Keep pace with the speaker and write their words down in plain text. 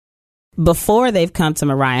before they've come to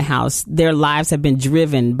Moriah House, their lives have been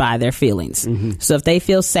driven by their feelings. So if they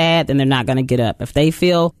feel sad, then they're not going to get up. If they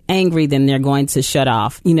feel angry, then they're going to shut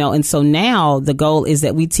off, and so now the goal is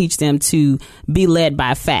that we teach them to be led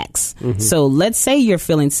by facts. So let's say you're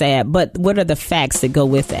feeling sad, but what are the facts that go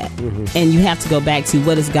with that? And you have to go back to,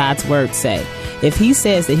 what does God's word say? If he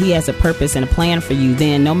says that he has a purpose and a plan for you,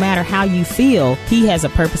 then no matter how you feel, he has a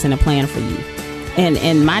purpose and a plan for you.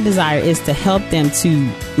 And my desire is to help them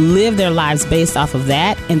to live their lives based off of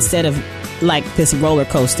that instead of like this roller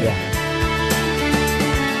coaster.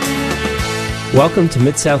 Welcome to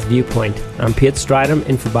Mid-South Viewpoint. I'm Piet Stridham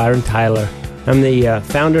in for Byron Tyler. I'm the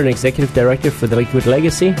founder and executive director for the Lakewood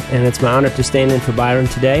Legacy, and it's my honor to stand in for Byron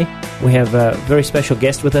today. We have a very special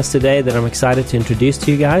guest with us today that I'm excited to introduce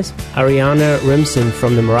to you guys. Ariana Rimson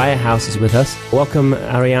from the Moriah House is with us. Welcome,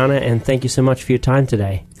 Ariana, and thank you so much for your time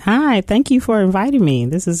today. Hi, thank you for inviting me.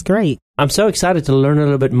 This is great. I'm so excited to learn a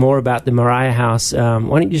little bit more about the Moriah House. Why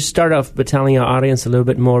don't you start off by telling our audience a little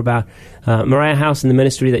bit more about Moriah House and the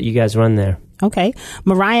ministry that you guys run there? Okay.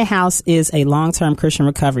 Moriah House is a long-term Christian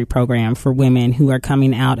recovery program for women who are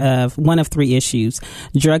coming out of one of three issues: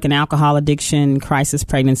 drug and alcohol addiction, crisis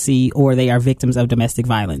pregnancy, or they are victims of domestic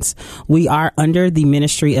violence. We are under the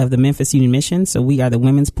ministry of the Memphis Union Mission, so we are the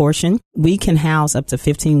women's portion. We can house up to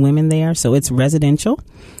 15 women there, so it's residential.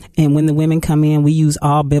 And when the women come in, we use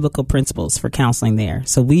all biblical principles for counseling there.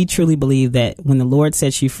 So we truly believe that when the Lord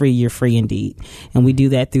sets you free, you're free indeed. And we do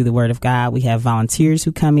that through the Word of God. We have volunteers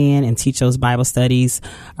who come in and teach those Bible studies.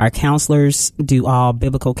 Our counselors do all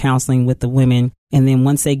biblical counseling with the women. And then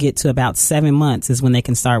once they get to about 7 months is when they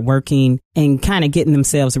can start working and kind of getting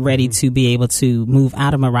themselves ready to be able to move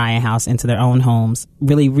out of Moriah House into their own homes,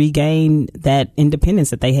 really regain that independence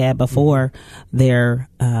that they had before their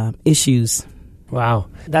issues. Wow.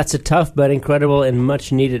 That's a tough but incredible and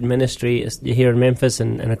much needed ministry here in Memphis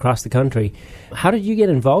and across the country. How did you get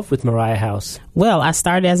involved with Moriah House? Well, I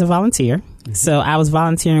started as a volunteer. So I was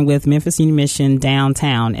volunteering with Memphis Union Mission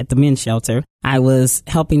downtown at the men's shelter. I was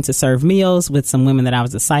helping to serve meals with some women that I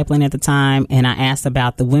was discipling at the time, and I asked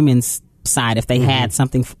about the women's side if they had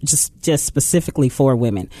something just specifically for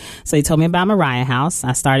women. So he told me about Moriah House.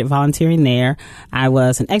 I started volunteering there. I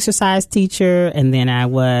was an exercise teacher, and then I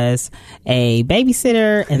was a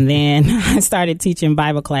babysitter, and then I started teaching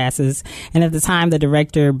Bible classes. And at the time, the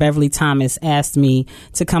director, Beverly Thomas, asked me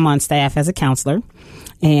to come on staff as a counselor.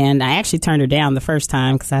 And I actually turned her down the first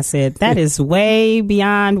time because I said, that is way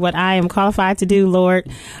beyond what I am qualified to do,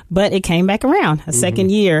 Lord. But it came back around a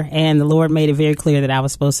second year, and the Lord made it very clear that I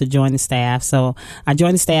was supposed to join the staff. So I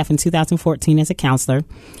joined the staff in 2014 as a counselor.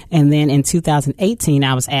 And then in 2018,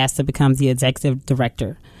 I was asked to become the executive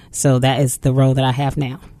director. So that is the role that I have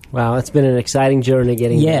now. Wow, it's been an exciting journey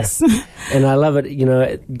getting there. And I love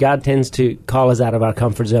it. God tends to call us out of our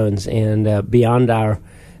comfort zones and beyond our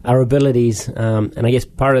abilities, and I guess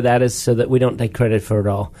part of that is so that we don't take credit for it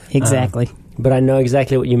all. Exactly. But I know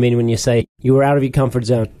exactly what you mean when you say you were out of your comfort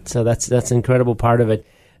zone. So that's an incredible part of it.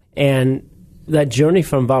 And that journey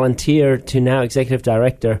from volunteer to now executive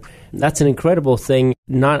director, that's an incredible thing.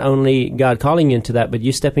 Not only God calling you into that, but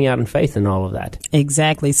you stepping out in faith in all of that.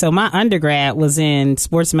 Exactly. So my undergrad was in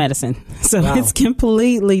sports medicine. So It's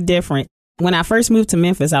completely different. When I first moved to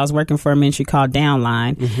Memphis, I was working for a ministry called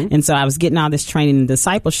Downline. And so I was getting all this training and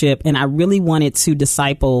discipleship, and I really wanted to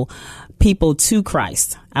disciple people to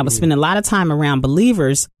Christ. I was spending a lot of time around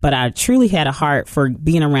believers, but I truly had a heart for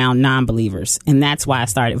being around non-believers. And that's why I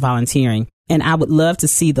started volunteering. And I would love to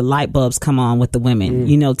see the light bulbs come on with the women,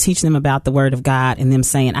 teaching them about the Word of God and them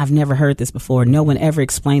saying, I've never heard this before. No one ever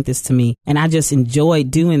explained this to me. And I just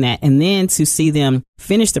enjoyed doing that. And then to see them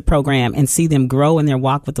finish the program and see them grow in their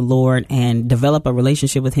walk with the Lord and develop a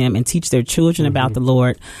relationship with Him and teach their children about the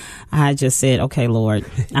Lord, I just said, okay, Lord,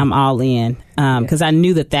 I'm all in. Because I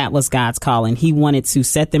knew that was God's calling. He wanted to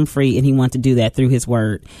set them free, and He wanted to do that through His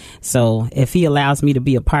Word. So if He allows me to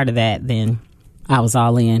be a part of that, then I was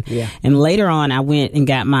all in. And later on, I went and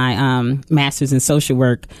got my master's in social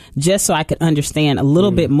work just so I could understand a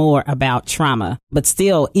little bit more about trauma. But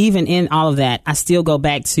still, even in all of that, I still go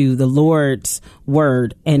back to the Lord's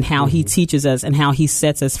Word and how He teaches us and how He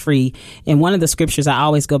sets us free. And one of the scriptures I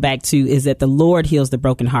always go back to is that the Lord heals the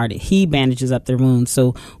brokenhearted. He bandages up their wounds.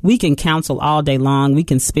 So we can counsel all day long. We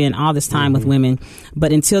can spend all this time with women.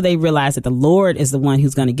 But until they realize that the Lord is the one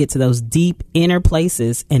who's going to get to those deep inner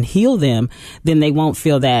places and heal them, then they won't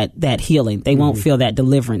feel that healing. They won't feel that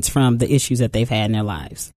deliverance from the issues that they've had in their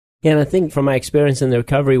lives. Yeah, and I think from my experience in the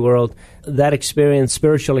recovery world, that experience,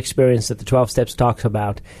 spiritual experience that the 12 Steps talks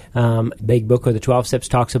about, big book or the 12 Steps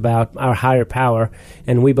talks about our higher power,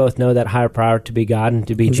 and we both know that higher power to be God and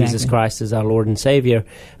to be Jesus Christ as our Lord and Savior.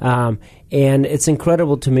 And it's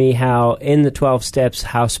incredible to me how in the 12 Steps,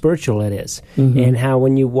 how spiritual it is, and how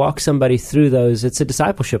when you walk somebody through those, it's a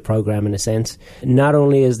discipleship program in a sense. Not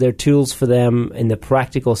only is there tools for them in the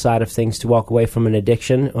practical side of things to walk away from an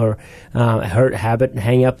addiction or a hurt habit,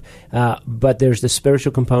 hang up, but there's the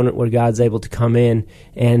spiritual component where God's able to come in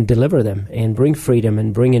and deliver them and bring freedom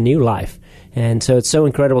and bring a new life. And so it's so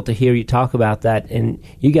incredible to hear you talk about that, and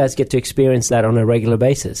you guys get to experience that on a regular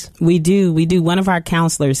basis. We do. One of our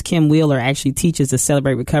counselors, Kim Wheeler, actually teaches the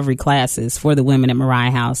Celebrate Recovery classes for the women at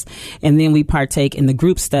Moriah House. And then we partake in the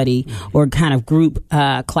group study or kind of group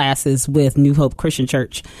classes with New Hope Christian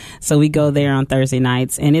Church. So we go there on Thursday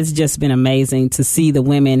nights, and it's just been amazing to see the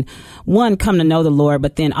women, one, come to know the Lord,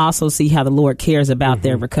 but then also see how the Lord cares about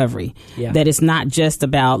their recovery. Yeah. That it's not just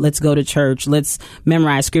about, let's go to church, let's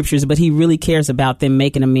memorize scriptures, but he really cares about them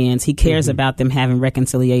making amends. He cares about them having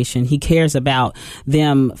reconciliation. He cares about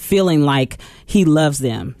them feeling like he loves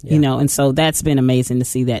them, and so that's been amazing to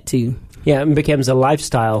see that too. Yeah, it becomes a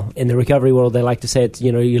lifestyle. In the recovery world, they like to say it's,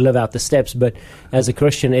 you live out the steps, but as a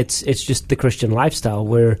Christian, it's just the Christian lifestyle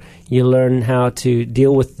where you learn how to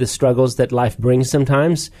deal with the struggles that life brings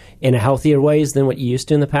sometimes in a healthier ways than what you used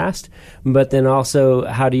to in the past, but then also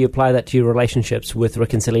how do you apply that to your relationships with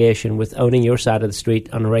reconciliation, with owning your side of the street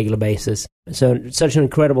on a regular basis. So such an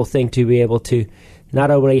incredible thing to be able to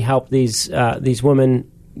not only help these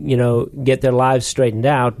women, get their lives straightened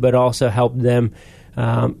out, but also help them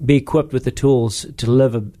be equipped with the tools to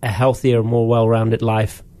live a healthier, more well-rounded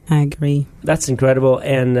life. I agree. That's incredible.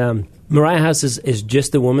 And Moriah House is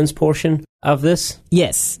just the women's portion of this?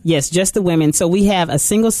 Yes, just the women. So we have a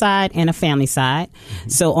single side and a family side.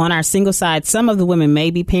 So on our single side, some of the women may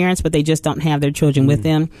be parents, but they just don't have their children with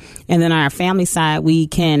them. And then on our family side, we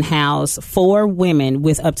can house 4 women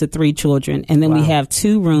with up to 3 children. And then we have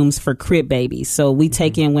 2 rooms for crib babies. So we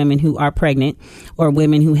take in women who are pregnant or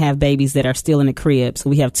women who have babies that are still in the crib. So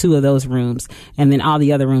we have 2 of those rooms. And then all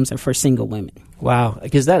the other rooms are for single women. Wow,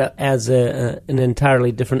 because that adds an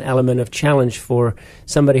entirely different element of challenge for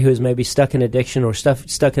somebody who's maybe stuck in addiction or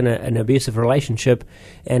stuck in an abusive relationship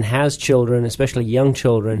and has children, especially young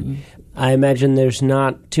children. I imagine there's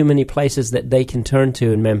not too many places that they can turn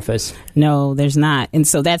to in Memphis. No, there's not. And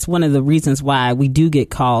so that's one of the reasons why we do get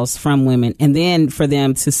calls from women. And then for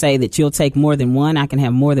them to say that you'll take more than one, I can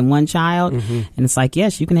have more than one child. And it's like,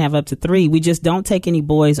 yes, you can have up to 3. We just don't take any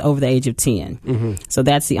boys over the age of 10. So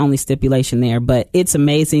that's the only stipulation there. But it's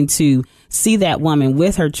amazing to see that woman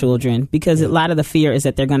with her children, because a lot of the fear is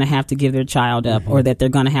that they're going to have to give their child up or that they're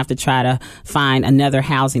going to have to try to find another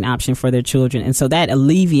housing option for their children. And so that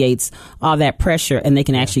alleviates all that pressure, and they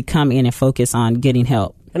can actually come in and focus on getting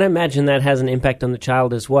help. And I imagine that has an impact on the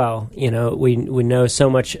child as well. We know so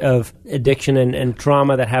much of addiction and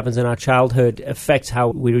trauma that happens in our childhood affects how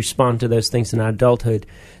we respond to those things in our adulthood.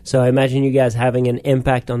 So I imagine you guys having an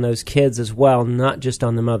impact on those kids as well, not just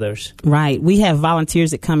on the mothers. Right. We have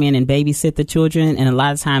volunteers that come in and babysit the children, and a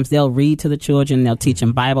lot of times they'll read to the children, they'll teach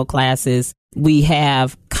them Bible classes. We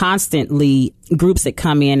have constantly groups that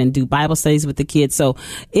come in and do Bible studies with the kids. So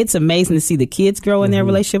it's amazing to see the kids grow in their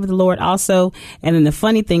relationship with the Lord also. And then the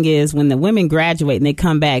funny thing is when the women graduate and they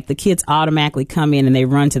come back, the kids automatically come in and they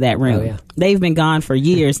run to that room. Oh, yeah. They've been gone for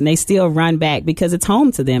years and they still run back because it's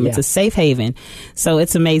home to them. Yeah. It's a safe haven. So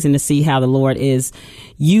it's amazing to see how the Lord is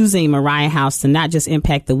using Moriah House to not just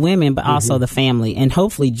impact the women, but also the family and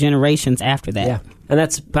hopefully generations after that. Yeah. And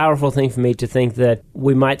that's a powerful thing for me to think that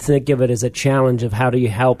we might think of it as a challenge of how do you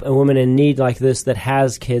help a woman in need like this that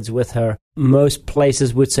has kids with her. Most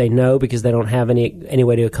places would say no because they don't have any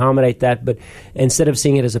way to accommodate that. But instead of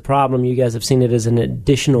seeing it as a problem, you guys have seen it as an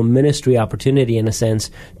additional ministry opportunity, in a sense,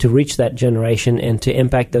 to reach that generation and to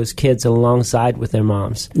impact those kids alongside with their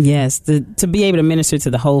moms. Yes, to be able to minister to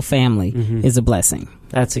the whole family is a blessing.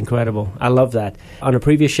 That's incredible. I love that. On a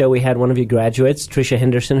previous show, we had one of your graduates, Tricia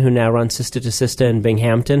Henderson, who now runs Sister to Sister in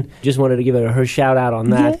Binghamton. Just wanted to give her shout out on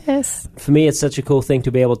that. Yes. For me, it's such a cool thing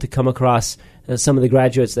to be able to come across some of the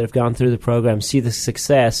graduates that have gone through the program, see the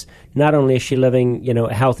success. Not only is she living,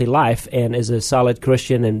 a healthy life and is a solid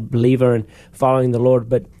Christian and believer and following the Lord,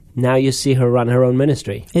 but now you see her run her own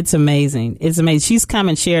ministry. It's amazing. It's amazing. She's come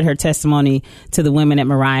and shared her testimony to the women at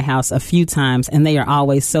Moriah House a few times, and they are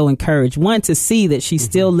always so encouraged. One, to see that she's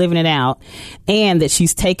still living it out and that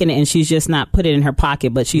she's taken it and she's just not put it in her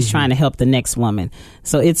pocket, but she's trying to help the next woman.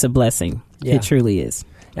 So it's a blessing. Yeah. It truly is.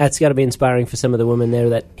 That's got to be inspiring for some of the women there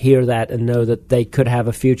that hear that and know that they could have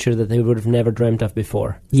a future that they would have never dreamt of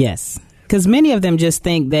before. Yes. Because many of them just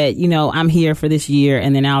think that, I'm here for this year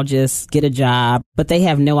and then I'll just get a job, but they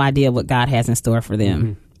have no idea what God has in store for them.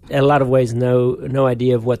 Mm-hmm. In a lot of ways, no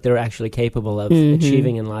idea of what they're actually capable of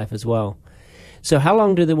achieving in life as well. So how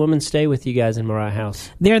long do the women stay with you guys in Moriah House?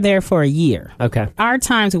 They're there for a year. Okay. Our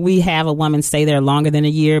times we have a woman stay there longer than a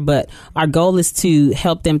year, but our goal is to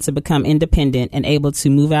help them to become independent and able to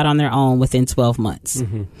move out on their own within 12 months.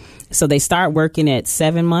 Mm-hmm. So they start working at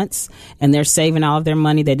 7 months and they're saving all of their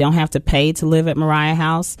money. They don't have to pay to live at Moriah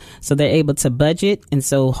House. So they're able to budget. And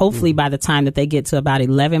so hopefully by the time that they get to about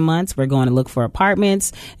 11 months, we're going to look for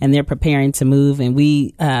apartments and they're preparing to move. And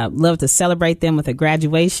we love to celebrate them with a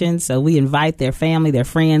graduation. So we invite their family, their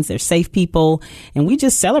friends, their safe people, and we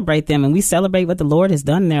just celebrate them and we celebrate what the Lord has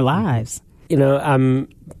done in their lives. I'm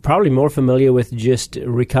probably more familiar with just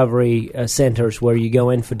recovery centers where you go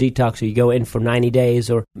in for detox or you go in for 90 days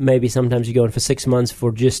or maybe sometimes you go in for 6 months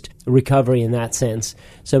for just recovery in that sense.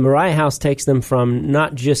 So Moriah House takes them from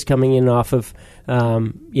not just coming in off of,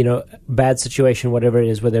 bad situation, whatever it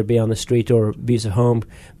is, whether it be on the street or abusive home,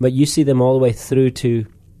 but you see them all the way through to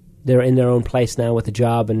they're in their own place now with a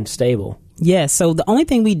job and stable. Yes. So the only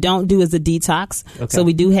thing we don't do is the detox. Okay. So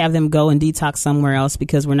we do have them go and detox somewhere else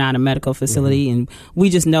because we're not a medical facility and we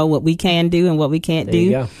just know what we can do and what we can't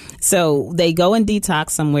do. So they go and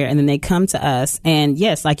detox somewhere and then they come to us. And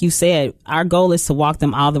yes, like you said, our goal is to walk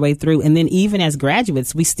them all the way through. And then even as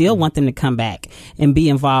graduates, we still want them to come back and be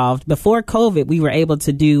involved. Before COVID, we were able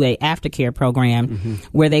to do a aftercare program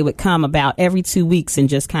where they would come about every 2 weeks and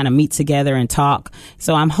just kind of meet together and talk.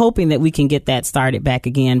 So I'm hoping that we can get that started back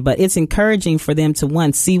again. But it's encouraging for them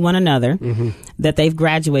to see one another that they've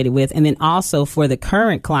graduated with, and then also for the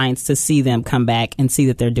current clients to see them come back and see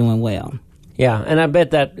that they're doing well. Yeah, and I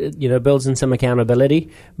bet that builds in some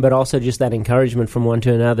accountability, but also just that encouragement from one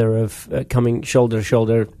to another of coming shoulder to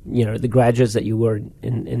shoulder. The graduates that you were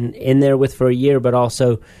in there with for a year, but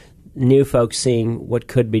also new folks seeing what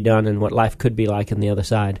could be done and what life could be like on the other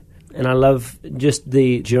side. And I love just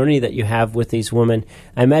the journey that you have with these women.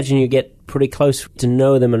 I imagine you get pretty close to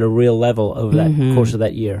know them on a real level over that course of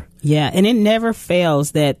that year. Yeah, and it never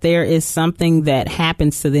fails that there is something that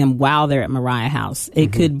happens to them while they're at Moriah House.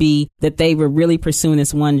 It could be that they were really pursuing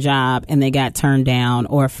this one job and they got turned down,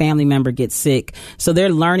 or a family member gets sick. So they're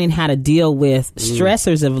learning how to deal with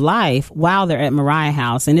stressors of life while they're at Moriah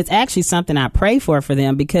House. And it's actually something I pray for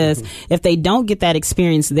them because if they don't get that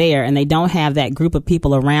experience there and they don't have that group of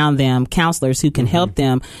people around them, counselors who can help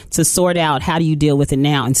them to sort out how do you deal with it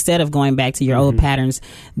now instead of going back to your old patterns,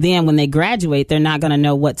 then when they graduate, they're not going to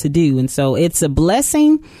know what to do. And so it's a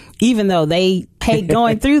blessing, even though they hate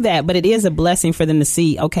going through that, but it is a blessing for them to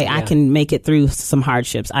see, okay, I can make it through some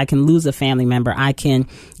hardships. I can lose a family member. I can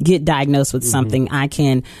get diagnosed with something. I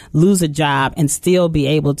can lose a job and still be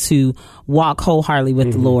able to walk wholeheartedly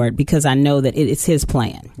with the Lord because I know that it's His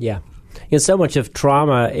plan. Yeah. So much of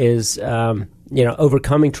trauma is...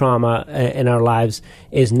 overcoming trauma in our lives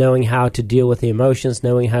is knowing how to deal with the emotions,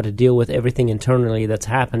 knowing how to deal with everything internally that's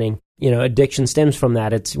happening. Addiction stems from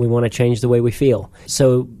that. We want to change the way we feel.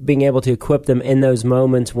 So being able to equip them in those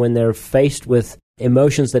moments when they're faced with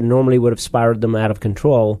emotions that normally would have spiraled them out of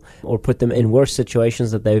control or put them in worse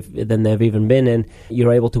situations than they've even been in,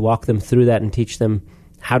 you're able to walk them through that and teach them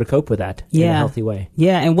how to cope with that in a healthy way.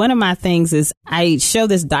 Yeah, and one of my things is I show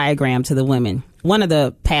this diagram to the women. One of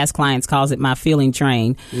the past clients calls it my feeling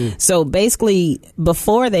train. So basically,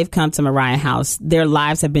 before they've come to Moriah House, their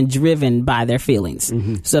lives have been driven by their feelings.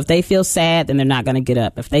 So if they feel sad, then they're not going to get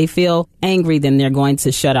up. If they feel angry, then they're going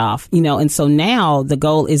to shut off. And so now the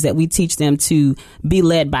goal is that we teach them to be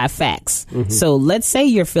led by facts. So let's say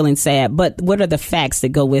you're feeling sad, but what are the facts that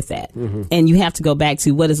go with that? And you have to go back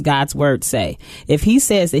to what does God's word say? If He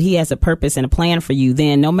says that He has a purpose and a plan for you,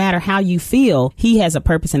 then no matter how you feel, He has a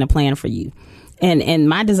purpose and a plan for you. And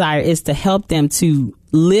my desire is to help them to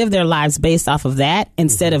live their lives based off of that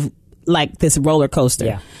instead of like this roller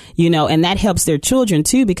coaster, and that helps their children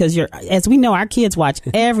too, because as we know, our kids watch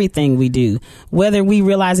everything we do, whether we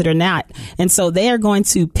realize it or not. And so they are going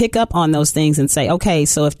to pick up on those things and say, okay,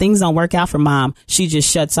 so if things don't work out for mom, she just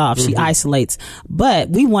shuts off, she isolates. But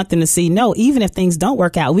we want them to see, no, even if things don't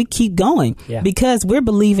work out, we keep going because we're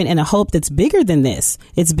believing in a hope that's bigger than this.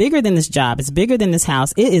 It's bigger than this job. It's bigger than this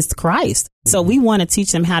house. It is Christ. So we want to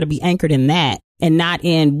teach them how to be anchored in that and not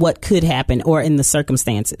in what could happen or in the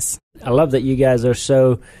circumstances. I love that you guys are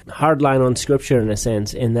so hardline on Scripture in a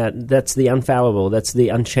sense, in that that's the infallible, that's the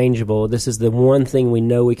unchangeable. This is the one thing we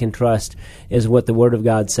know we can trust is what the Word of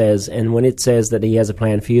God says. And when it says that He has a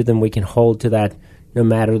plan for you, then we can hold to that no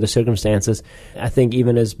matter the circumstances. I think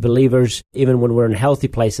even as believers, even when we're in healthy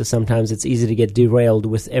places, sometimes it's easy to get derailed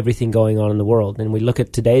with everything going on in the world. And we look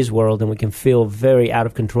at today's world and we can feel very out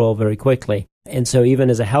of control very quickly. And so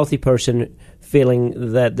even as a healthy person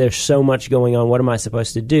feeling that there's so much going on, what am I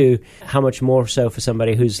supposed to do? How much more so for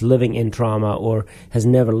somebody who's living in trauma or has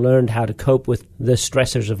never learned how to cope with the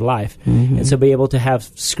stressors of life. And so be able to have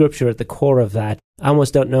Scripture at the core of that. I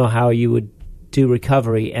almost don't know how you would do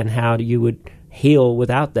recovery and how you would heal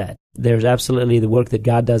without that. There's absolutely the work that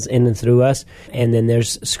God does in and through us, and then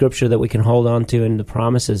there's Scripture that we can hold on to and the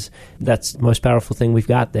promises. That's the most powerful thing we've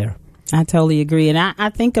got there. I totally agree. And I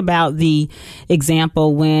think about the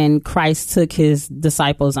example when Christ took his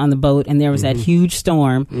disciples on the boat and there was that huge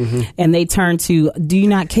storm and they turned to, do you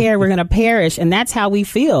not care? We're going to perish. And that's how we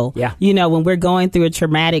feel. Yeah. You know, when we're going through a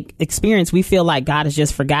traumatic experience, we feel like God has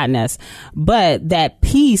just forgotten us. But that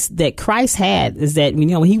peace that Christ had is that, you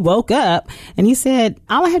know, when he woke up and he said,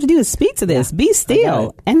 all I have to do is speak to this, be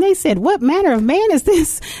still. And they said, what manner of man is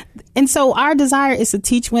this? And so our desire is to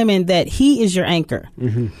teach women that he is your anchor.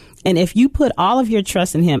 And if you put all of your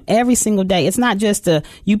trust in him every single day, it's not just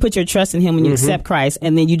you put your trust in him when you accept Christ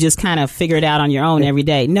and then you just kind of figure it out on your own every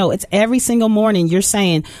day. No, it's every single morning you're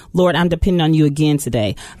saying, Lord, I'm depending on you again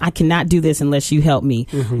today. I cannot do this unless you help me.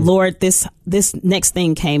 Lord, this next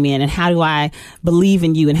thing came in and how do I believe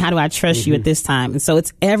in you and how do I trust you at this time? And so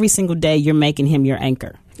it's every single day you're making him your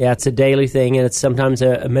anchor. Yeah, it's a daily thing, and it's sometimes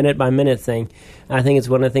a minute-by-minute thing. I think it's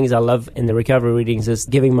one of the things I love in the recovery readings is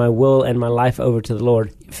giving my will and my life over to the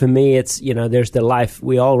Lord. For me, it's, you know, there's the life.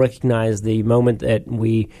 We all recognize the moment that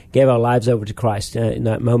we gave our lives over to Christ, in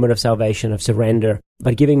that moment of salvation, of surrender.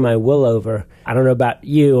 But giving my will over, I don't know about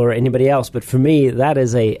you or anybody else, but for me, that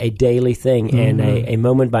is a daily thing and a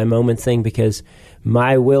moment-by-moment thing, because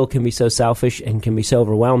my will can be so selfish and can be so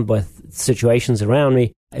overwhelmed with situations around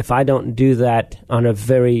me. If I don't do that on a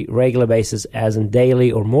very regular basis, as in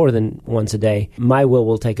daily or more than once a day, my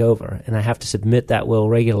will take over, and I have to submit that will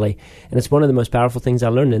regularly. And it's one of the most powerful things I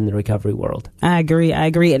learned in the recovery world. I agree.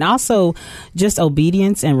 And also just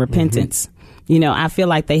obedience and repentance. You know, I feel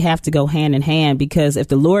like they have to go hand in hand, because if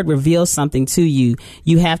the Lord reveals something to you,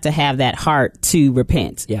 you have to have that heart to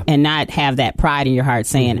repent and not have that pride in your heart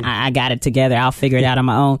saying, I got it together. I'll figure it out on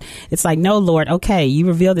my own. It's like, no, Lord, okay, you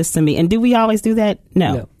reveal this to me. And do we always do that?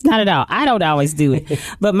 No. Not at all. I don't always do it.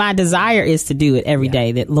 But my desire is to do it every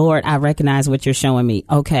day, that, Lord, I recognize what you're showing me.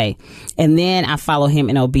 Okay. And then I follow him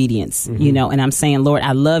in obedience, you know, and I'm saying, Lord,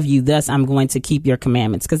 I love you. Thus, I'm going to keep your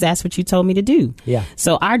commandments, because that's what you told me to do. Yeah.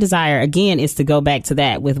 So our desire, again, is to go back to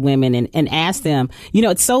that with women and ask them, you know,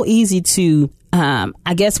 it's so easy to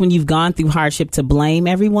I guess when you've gone through hardship, to blame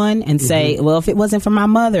everyone and say, well, if it wasn't for my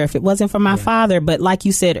mother, if it wasn't for my father. But like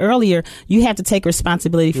you said earlier, you have to take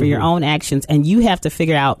responsibility for your own actions, and you have to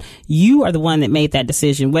figure out you are the one that made that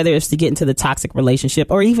decision, whether it's to get into the toxic relationship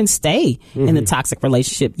or even stay in the toxic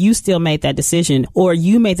relationship. You still made that decision, or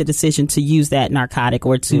you made the decision to use that narcotic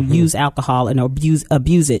or to use alcohol and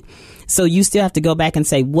abuse it. So you still have to go back and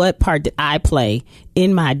say, what part did I play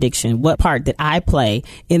in my addiction? What part did I play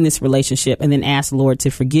in this relationship? And then ask the Lord to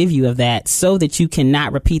forgive you of that, so that you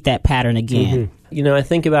cannot repeat that pattern again. You know, I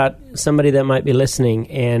think about somebody that might be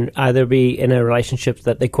listening and either be in a relationship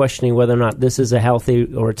that they're questioning whether or not this is a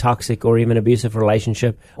healthy or a toxic or even abusive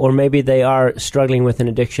relationship, or maybe they are struggling with an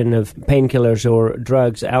addiction of painkillers or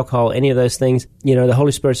drugs, alcohol, any of those things. You know, the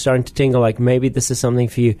Holy Spirit's starting to tingle like maybe this is something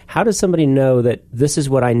for you. How does somebody know that this is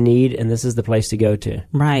what I need and this is the place to go to?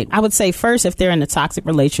 Right. I would say first, if they're in a toxic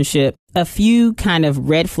relationship, a few kind of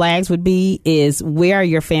red flags would be is, where are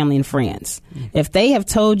your family and friends? If they have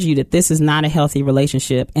told you that this is not a healthy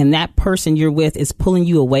relationship and that person you're with is pulling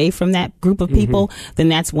you away from that group of people, then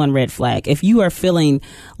that's one red flag. If you are feeling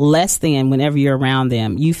less than whenever you're around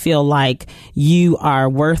them, you feel like you are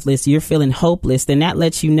worthless, you're feeling hopeless, then that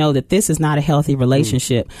lets you know that this is not a healthy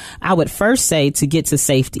relationship. I would first say to get to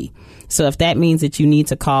safety. So if that means that you need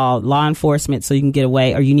to call law enforcement so you can get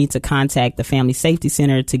away, or you need to contact the Family Safety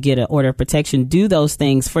Center to get an order of protection, do those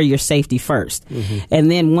things for your safety first.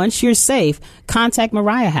 And then once you're safe, contact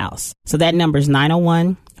Mariah House. So that number is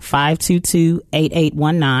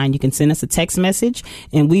 901-522-8819. You can send us a text message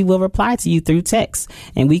and we will reply to you through text.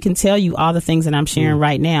 And we can tell you all the things that I'm sharing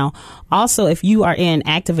right now. Also, if you are in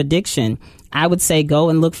active addiction, I would say go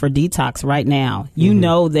and look for detox right now. You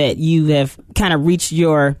know that you have kind of reached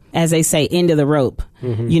your, as they say, end of the rope,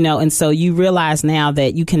 you know, and so you realize now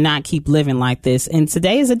that you cannot keep living like this. And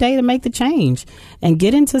today is a day to make the change and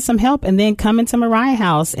get into some help, and then come into Mariah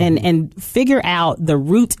House and figure out the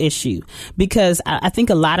root issue. Because I think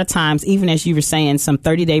a lot of times, even as you were saying, some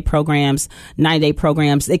 30-day programs, 90-day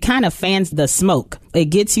programs, it kind of fans the smoke. It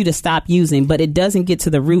gets you to stop using, but it doesn't get to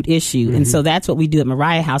the root issue. And so that's what we do at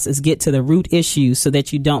Mariah House, is get to the root issue so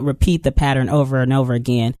that you don't repeat the pattern over and over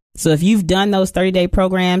again. So if you've done those 30-day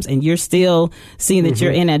programs and you're still seeing that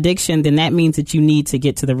you're in addiction, then that means that you need to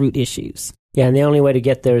get to the root issues. Yeah, and the only way to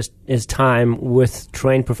get there is time with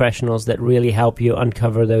trained professionals that really help you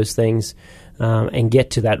uncover those things and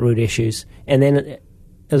get to that root issues. And then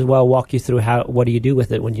as well walk you through what do you do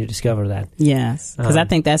with it when you discover that. Yes, because I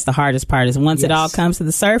think that's the hardest part, is once it all comes to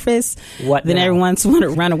the surface, then everyone's want to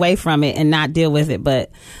run away from it and not deal with it.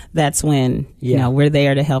 But that's when we're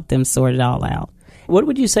there to help them sort it all out. What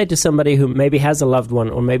would you say to somebody who maybe has a loved one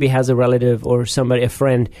or maybe has a relative or a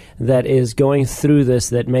friend that is going through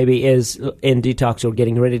this, that maybe is in detox or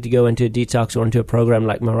getting ready to go into a detox or into a program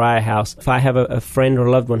like Mariah House? If I have a friend or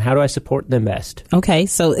loved one, how do I support them best? Okay,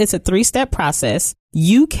 so it's a 3-step process.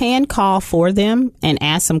 You can call for them and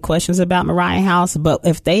ask some questions about Mariah House, but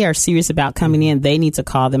if they are serious about coming in, they need to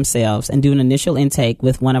call themselves and do an initial intake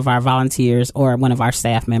with one of our volunteers or one of our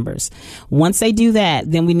staff members. Once they do that,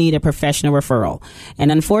 then we need a professional referral.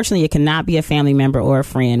 And unfortunately, it cannot be a family member or a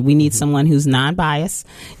friend. We need someone who's non-biased.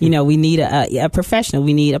 We need a professional.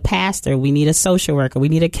 We need a pastor. We need a social worker. We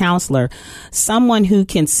need a counselor, someone who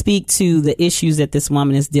can speak to the issues that this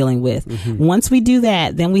woman is dealing with. Once we do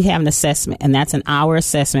that, then we have an assessment, and that's an hour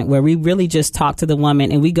assessment where we really just talk to the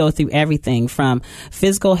woman and we go through everything from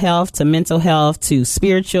physical health to mental health to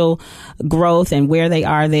spiritual growth and where they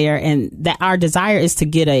are there. And that our desire is to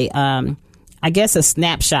get a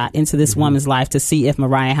snapshot into this woman's life to see if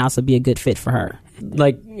Mariah House would be a good fit for her.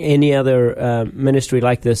 Like any other ministry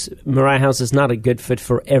like this, Mariah House is not a good fit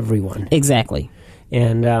for everyone. Exactly.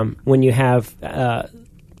 And when you have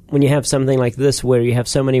something like this where you have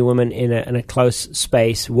so many women in a close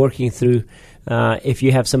space working through, if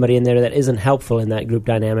you have somebody in there that isn't helpful in that group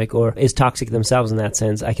dynamic or is toxic themselves in that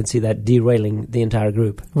sense, I can see that derailing the entire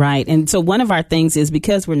group. Right. And so one of our things is,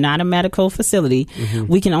 because we're not a medical facility,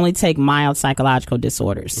 we can only take mild psychological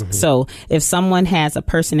disorders. So if someone has a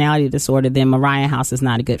personality disorder, then Mariah House is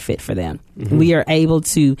not a good fit for them. We are able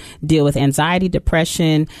to deal with anxiety,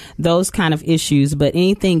 depression, those kind of issues. But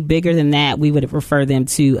anything bigger than that, we would refer them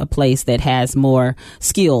to a place that has more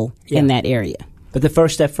skill in that area. But the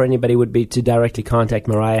first step for anybody would be to directly contact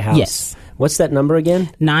Mariah House. Yes. What's that number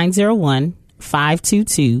again?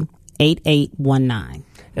 901-522-8819.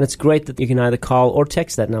 And it's great that you can either call or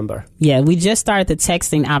text that number. Yeah, we just started the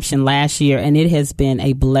texting option last year, and it has been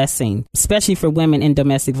a blessing, especially for women in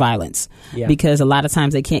domestic violence, because a lot of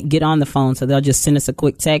times they can't get on the phone, so they'll just send us a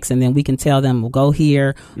quick text, and then we can tell them, well, go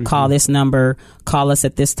here, call this number, call us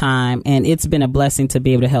at this time, and it's been a blessing to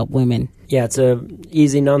be able to help women. Yeah, it's a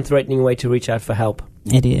easy, non-threatening way to reach out for help.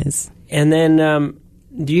 It is. And then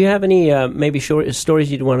do you have any maybe short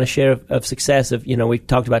stories you'd want to share of success? We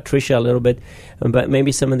talked about Tricia a little bit, but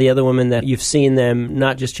maybe some of the other women that you've seen them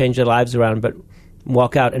not just change their lives around, but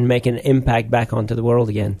walk out and make an impact back onto the world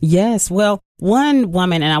again. Yes. Well, one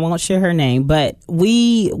woman, and I won't share her name, but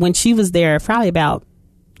when she was there probably about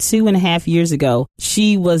 2.5 years ago,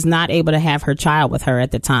 she was not able to have her child with her at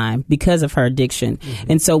the time because of her addiction.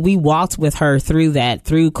 And so we walked with her through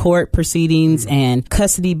through court proceedings and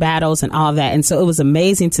custody battles and all of that. And so it was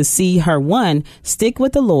amazing to see her, one, stick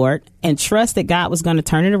with the Lord and trust that God was going to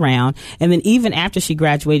turn it around. And then even after she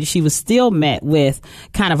graduated, she was still met with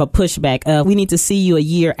kind of a pushback of, we need to see you a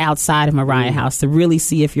year outside of Mariah House to really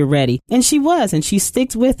see if you're ready. And she was, and she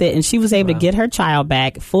sticked with it, and she was able to get her child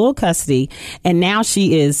back, full custody. And now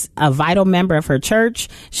she is a vital member of her church.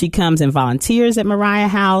 She comes and volunteers at Mariah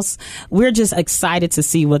House. We're just excited to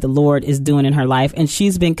see what the Lord is doing in her life. And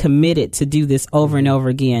she's been committed to do this over and over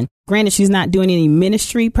again. Granted, she's not doing any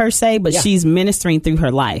ministry per se, but she's ministering through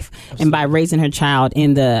her life and by raising her child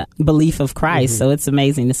in the belief of Christ. So it's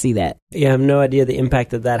amazing to see that. You have no idea the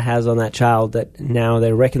impact that has on that child, that now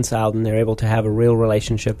they're reconciled and they're able to have a real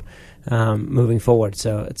relationship moving forward.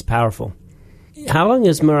 So it's powerful. How long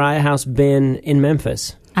has Mariah House been in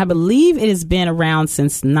Memphis? I believe it has been around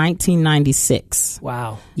since 1996.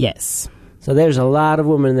 Wow. Yes. So there's a lot of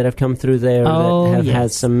women that have come through there that have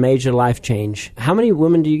had some major life change. How many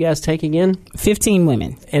women do you guys take again? 15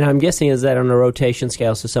 women. And I'm guessing, is that on a rotation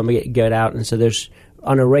scale, so somebody get out, and so there's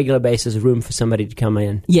on a regular basis room for somebody to come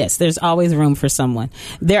in? Yes, there's always room for someone.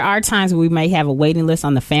 There are times where we may have a waiting list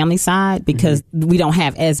on the family side because we don't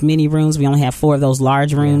have as many rooms. We only have 4 of those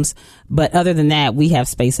large rooms. But other than that, we have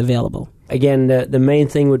space available. Again, the main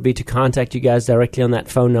thing would be to contact you guys directly on that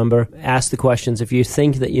phone number. Ask the questions. If you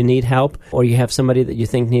think that you need help or you have somebody that you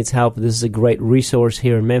think needs help, this is a great resource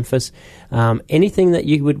here in Memphis. Anything that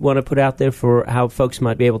you would want to put out there for how folks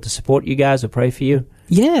might be able to support you guys or pray for you?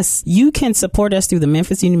 Yes, you can support us through the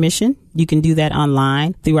Memphis Union Mission. You can do that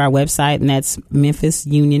online through our website, and that's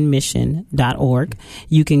memphisunionmission.org.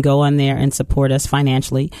 You can go on there and support us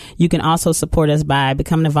financially. You can also support us by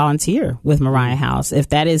becoming a volunteer with Moriah House. If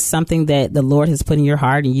that is something that the Lord has put in your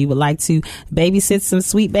heart and you would like to babysit some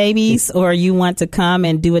sweet babies, or you want to come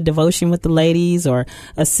and do a devotion with the ladies or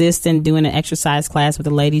assist in doing an exercise class with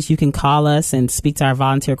the ladies, you can call us and speak to our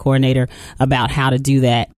volunteer coordinator about how to do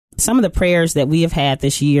that. Some of the prayers that we have had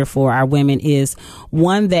this year for our women is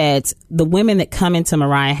one, that the women that come into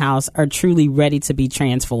Moriah House are truly ready to be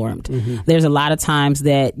transformed. Mm-hmm. There's a lot of times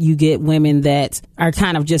that you get women that are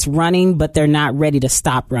kind of just running, but they're not ready to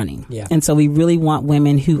stop running. Yeah. And so we really want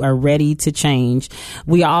women who are ready to change.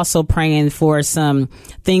 We are also praying for some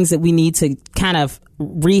things that we need to kind of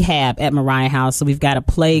rehab at Moriah House. So we've got a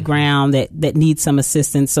playground that needs some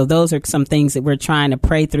assistance. So those are some things that we're trying to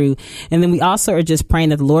pray through. And then we also are just praying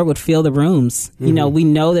that the Lord would fill the rooms. Mm-hmm. You know, we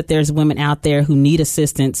know that there's women out there who need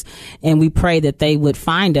assistance, and we pray that they would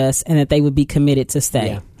find us and that they would be committed to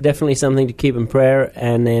stay. Yeah. Definitely something to keep in prayer,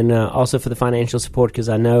 and then also for the financial support, because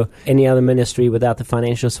I know any other ministry without the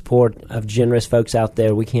financial support of generous folks out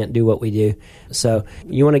there, we can't do what we do. So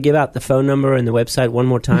you want to give out the phone number and the website one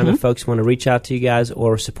more time if folks want to reach out to you guys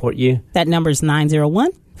or support you? That number is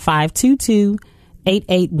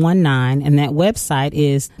 901-522-8819, and that website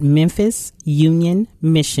is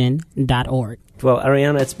memphisunionmission.org. Well,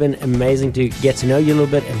 Ariana, it's been amazing to get to know you a little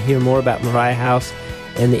bit and hear more about Moriah House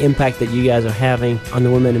and the impact that you guys are having on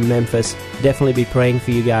the women in Memphis. Definitely be praying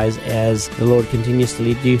for you guys as the Lord continues to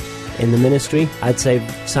lead you in the ministry. I'd say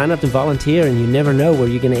sign up to volunteer, and you never know where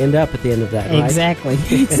you're going to end up at the end of that, right? Exactly.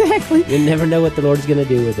 You never know what the Lord's going to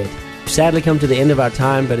do with it. Sadly come to the end of our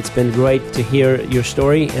time, but it's been great to hear your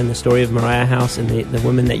story and the story of Moriah House and the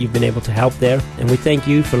women that you've been able to help there. And we thank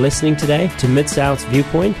you for listening today to Mid-South's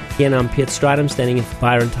Viewpoint. Again, I'm Piet Stridham, standing in for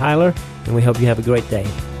Byron Tyler, and we hope you have a great day.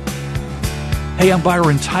 Hey, I'm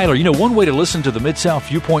Byron Tyler. You know, one way to listen to the Mid-South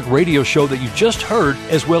Viewpoint radio show that you just heard,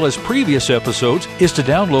 as well as previous episodes, is to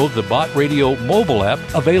download the Bott Radio mobile app,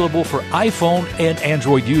 available for iPhone and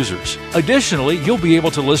Android users. Additionally, you'll be able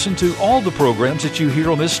to listen to all the programs that you hear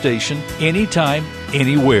on this station anytime,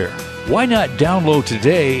 anywhere. Why not download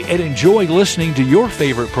today and enjoy listening to your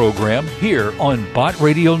favorite program here on Bott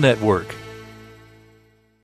Radio Network?